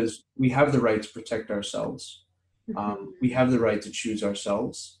 because we have the right to protect ourselves. We have the right to choose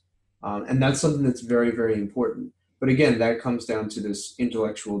ourselves. And that's something that's very, very important. But again, that comes down to this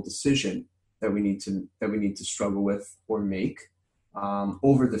intellectual decision that we need to struggle with or make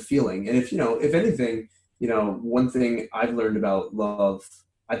over the feeling. And if anything, one thing I've learned about love,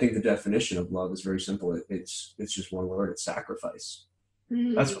 I think the definition of love is very simple. It's just one word. It's sacrifice.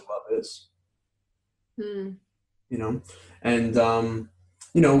 Mm-hmm. That's what love is. And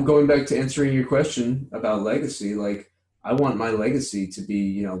going back to answering your question about legacy, I want my legacy to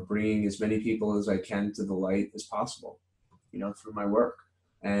be, bringing as many people as I can to the light as possible, through my work.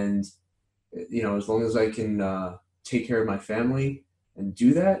 And, as long as I can take care of my family and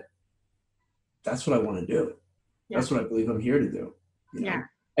do that, that's what I want to do. Yeah. That's what I believe I'm here to do. Yeah.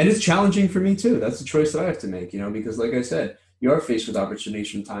 And it's challenging for me too. That's the choice that I have to make, because like I said, you are faced with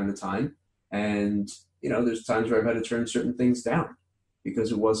opportunities from time to time. And, there's times where I've had to turn certain things down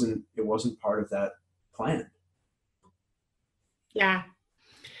because it wasn't part of that plan. Yeah.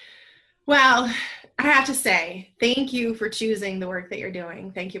 Well, I have to say, thank you for choosing the work that you're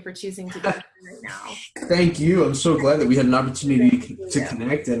doing. Thank you for choosing to do it right now. Thank you. I'm so glad that we had an opportunity to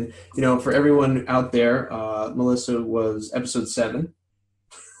connect. And, for everyone out there, Melissa was episode 7,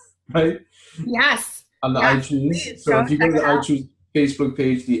 right? Yes. On the iChoose. So if you go to the iChoose Facebook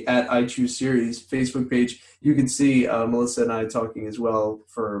page, the @iChoose series Facebook page, you can see Melissa and I talking as well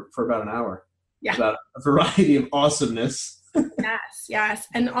for about an hour. Yeah. About a variety of awesomeness. Yes.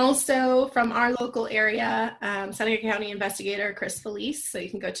 And also from our local area, Seneca County Investigator Chris Felice. So you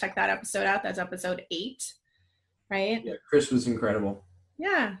can go check that episode out. That's episode 8, right? Yeah, Chris was incredible.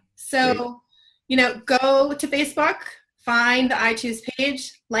 Yeah. So, go to Facebook, find the iChoose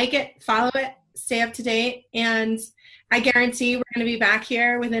page, like it, follow it, stay up to date. And I guarantee we're going to be back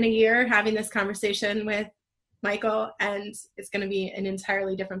here within a year having this conversation with Michael, and it's going to be an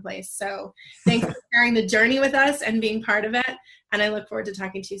entirely different place. So thanks for sharing the journey with us and being part of it. And I look forward to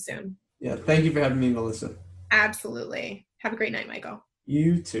talking to you soon. Yeah. Thank you for having me, Melissa. Absolutely. Have a great night, Michael.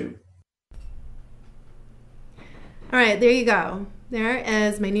 You too. All right, there you go. There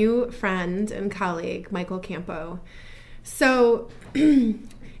is my new friend and colleague, Michael Campo. So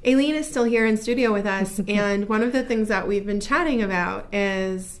Aileen is still here in studio with us, and one of the things that we've been chatting about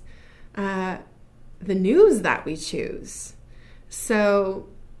is the news that we choose. So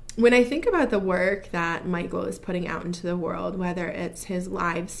when I think about the work that Michael is putting out into the world, whether it's his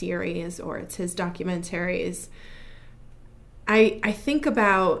live series or it's his documentaries, I think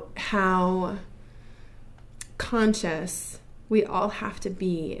about how conscious we all have to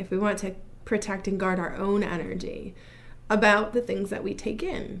be if we want to protect and guard our own energy about the things that we take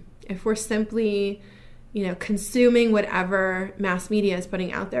in. If we're simply, consuming whatever mass media is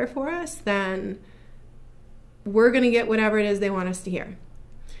putting out there for us, then we're going to get whatever it is they want us to hear.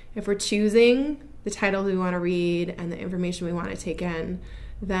 If we're choosing the titles we want to read and the information we want to take in,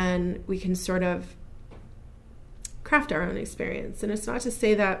 then we can sort of craft our own experience. And it's not to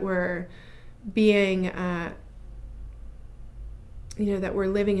say that we're being, that we're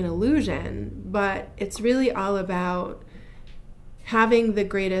living an illusion, but it's really all about having the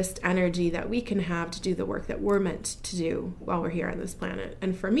greatest energy that we can have to do the work that we're meant to do while we're here on this planet.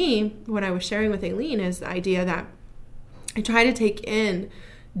 And for me, what I was sharing with Aileen is the idea that I try to take in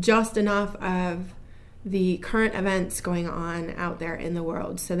just enough of the current events going on out there in the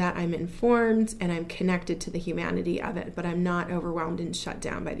world so that I'm informed and I'm connected to the humanity of it, but I'm not overwhelmed and shut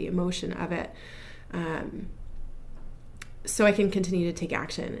down by the emotion of it. So I can continue to take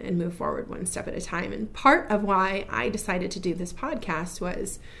action and move forward one step at a time. And part of why I decided to do this podcast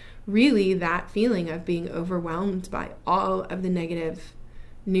was really that feeling of being overwhelmed by all of the negative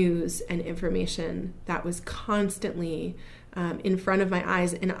news and information that was constantly in front of my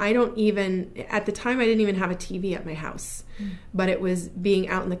eyes. And at the time, I didn't even have a TV at my house, but it was being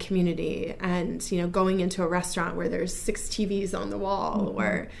out in the community and, going into a restaurant where there's 6 TVs on the wall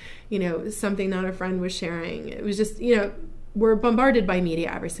or, something that a friend was sharing. It was just, we're bombarded by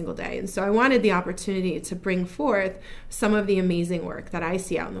media every single day. And so I wanted the opportunity to bring forth some of the amazing work that I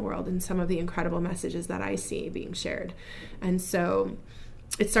see out in the world and some of the incredible messages that I see being shared. And so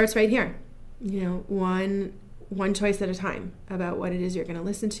it starts right here, one choice at a time about what it is you're going to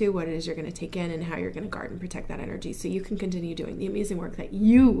listen to, what it is you're going to take in, and how you're going to guard and protect that energy so you can continue doing the amazing work that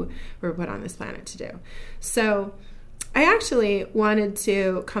you were put on this planet to do. So I actually wanted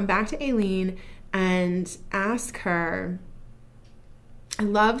to come back to Aileen and ask her, I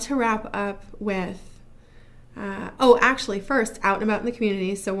love to wrap up with, first, out and about in the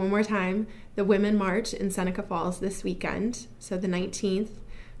community. So one more time, the Women March in Seneca Falls this weekend. So the 19th,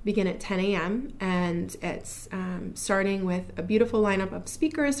 begin at 10 a.m. and it's starting with a beautiful lineup of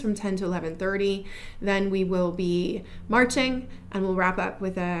speakers from 10 to 11:30. Then we will be marching and we'll wrap up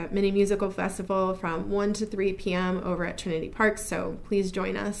with a mini musical festival from 1 to 3 p.m. over at Trinity Park. So please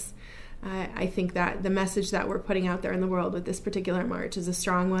join us. I think that the message that we're putting out there in the world with this particular march is a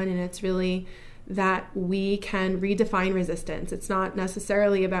strong one, and it's really that we can redefine resistance. It's not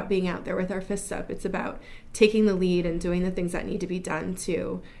necessarily about being out there with our fists up. It's about taking the lead and doing the things that need to be done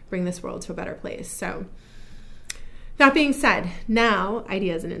to bring this world to a better place. So that being said, now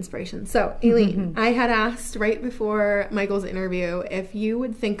ideas and inspiration. So Aileen, I had asked right before Michael's interview if you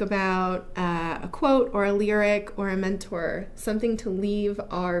would think about a quote or a lyric or a mentor, something to leave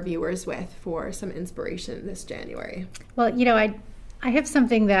our viewers with for some inspiration this January. Well, I have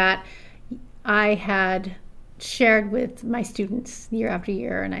something that I had shared with my students year after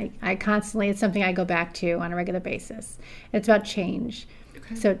year, and I constantly, it's something I go back to on a regular basis. It's about change.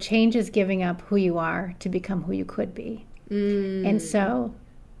 Okay. So change is giving up who you are to become who you could be. And so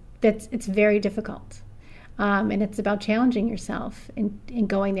it's very difficult. And it's about challenging yourself and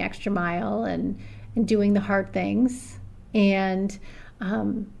going the extra mile and doing the hard things. And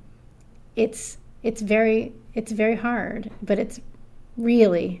it's very hard, but it's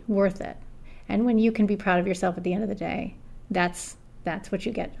really worth it. And when you can be proud of yourself at the end of the day, that's what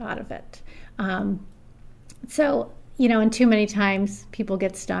you get out of it. And too many times people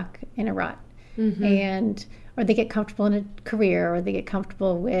get stuck in a rut, or they get comfortable in a career, or they get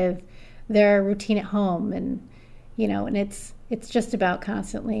comfortable with their routine at home, and it's just about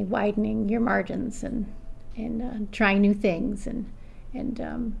constantly widening your margins and trying new things and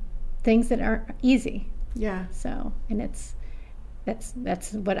things that aren't easy. Yeah. So, and that's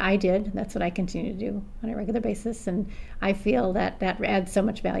what I did. That's what I continue to do on a regular basis, and I feel that adds so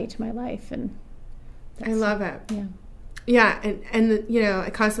much value to my life. And I love it. Yeah. Yeah, and I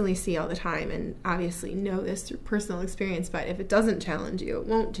constantly see all the time, and obviously know this through personal experience, but if it doesn't challenge you, it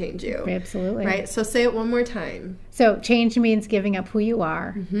won't change you. Absolutely. Right? So say it one more time. So change means giving up who you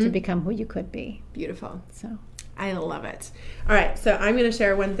are to become who you could be. Beautiful. So I love it. All right, so I'm going to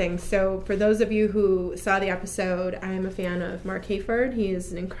share one thing. So for those of you who saw the episode, I am a fan of Mark Hayford. He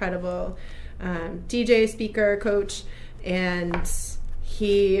is an incredible DJ, speaker, coach, and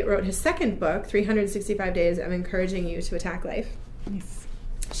he wrote his second book, 365 Days of Encouraging You to Attack Life. Nice.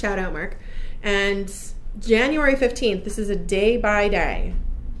 Shout out, Mark. And January 15th, this is a day by day.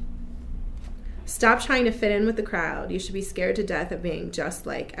 Stop trying to fit in with the crowd. You should be scared to death of being just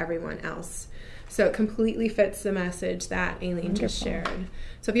like everyone else. So it completely fits the message that Aileen just shared.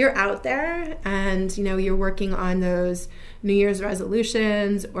 So if you're out there and you're working on those New Year's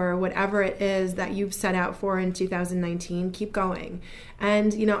resolutions or whatever it is that you've set out for in 2019, keep going.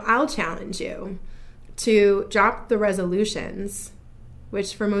 And I'll challenge you to drop the resolutions,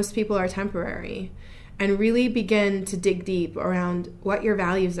 which for most people are temporary, and really begin to dig deep around what your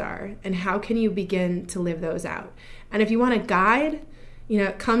values are and how can you begin to live those out. And if you want a guide,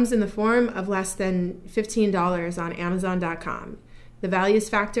 it comes in the form of less than $15 on Amazon.com. The Values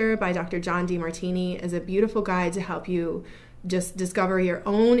Factor by Dr. John DeMartini is a beautiful guide to help you just discover your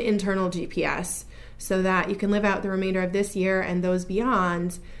own internal GPS so that you can live out the remainder of this year and those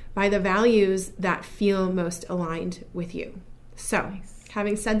beyond by the values that feel most aligned with you. So,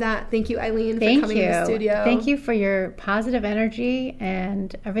 having said that, thank you, Aileen, for coming in the studio. Thank you for your positive energy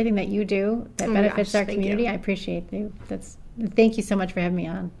and everything that you do that benefits our community. I appreciate you. Thank you so much for having me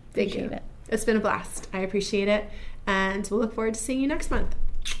on. Appreciate it. It's been a blast. I appreciate it. And we'll look forward to seeing you next month.